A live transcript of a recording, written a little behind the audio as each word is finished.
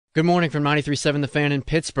Good morning from 93.7 The Fan in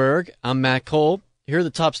Pittsburgh. I'm Matt Cole. Here are the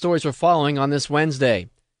top stories we're following on this Wednesday.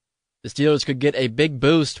 The Steelers could get a big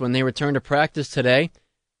boost when they return to practice today.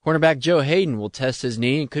 Cornerback Joe Hayden will test his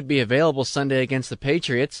knee and could be available Sunday against the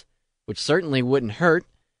Patriots, which certainly wouldn't hurt.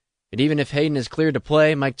 But even if Hayden is cleared to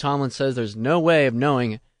play, Mike Tomlin says there's no way of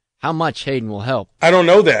knowing how much Hayden will help. I don't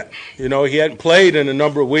know that. He hadn't played in a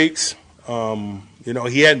number of weeks. He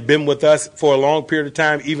hadn't been with us for a long period of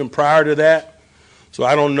time, even prior to that. So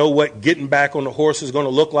I don't know what getting back on the horse is going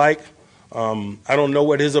to look like. I don't know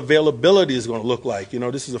what his availability is going to look like.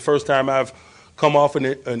 This is the first time I've come off an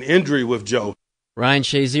injury with Joe. Ryan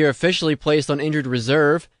Shazier officially placed on injured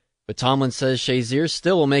reserve, but Tomlin says Shazier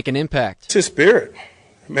still will make an impact. It's his spirit,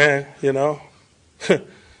 man,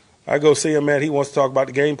 I go see him, man, he wants to talk about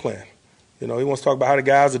the game plan. He wants to talk about how the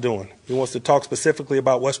guys are doing. He wants to talk specifically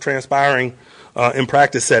about what's transpiring in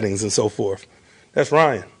practice settings and so forth. That's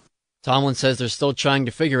Ryan. Tomlin says they're still trying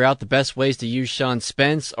to figure out the best ways to use Sean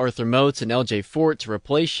Spence, Arthur Moats, and L.J. Fort to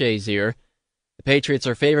replace Shazier. The Patriots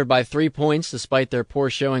are favored by 3 points despite their poor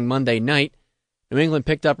showing Monday night. New England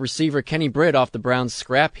picked up receiver Kenny Britt off the Browns'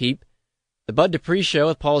 scrap heap. The Bud Dupree Show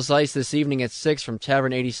with Paul Zeiss this evening at 6 from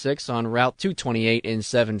Tavern 86 on Route 228 in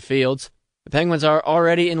Seven Fields. The Penguins are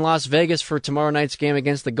already in Las Vegas for tomorrow night's game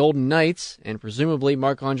against the Golden Knights, and presumably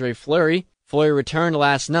Marc-Andre Fleury. Fleury returned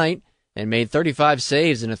last night and made 35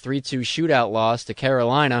 saves in a 3-2 shootout loss to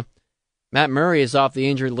Carolina. Matt Murray is off the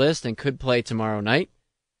injured list and could play tomorrow night.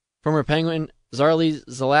 Former Penguin Zarley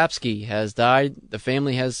Zalapsky has died. The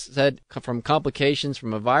family has said from complications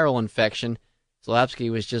from a viral infection.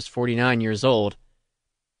 Zalapsky was just 49 years old.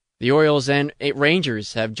 The Orioles and 8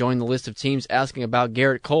 Rangers have joined the list of teams asking about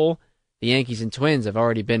Garrett Cole. The Yankees and Twins have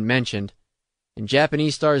already been mentioned. And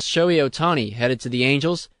Japanese star Shohei Ohtani headed to the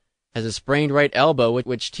Angels, has a sprained right elbow,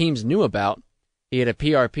 which teams knew about. He had a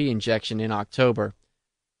PRP injection in October.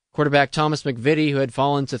 Quarterback Thomas McVitie, who had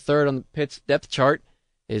fallen to third on the Pitt's depth chart,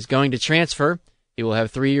 is going to transfer. He will have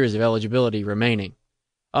 3 years of eligibility remaining.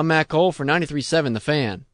 I'm Matt Cole for 93.7 The Fan.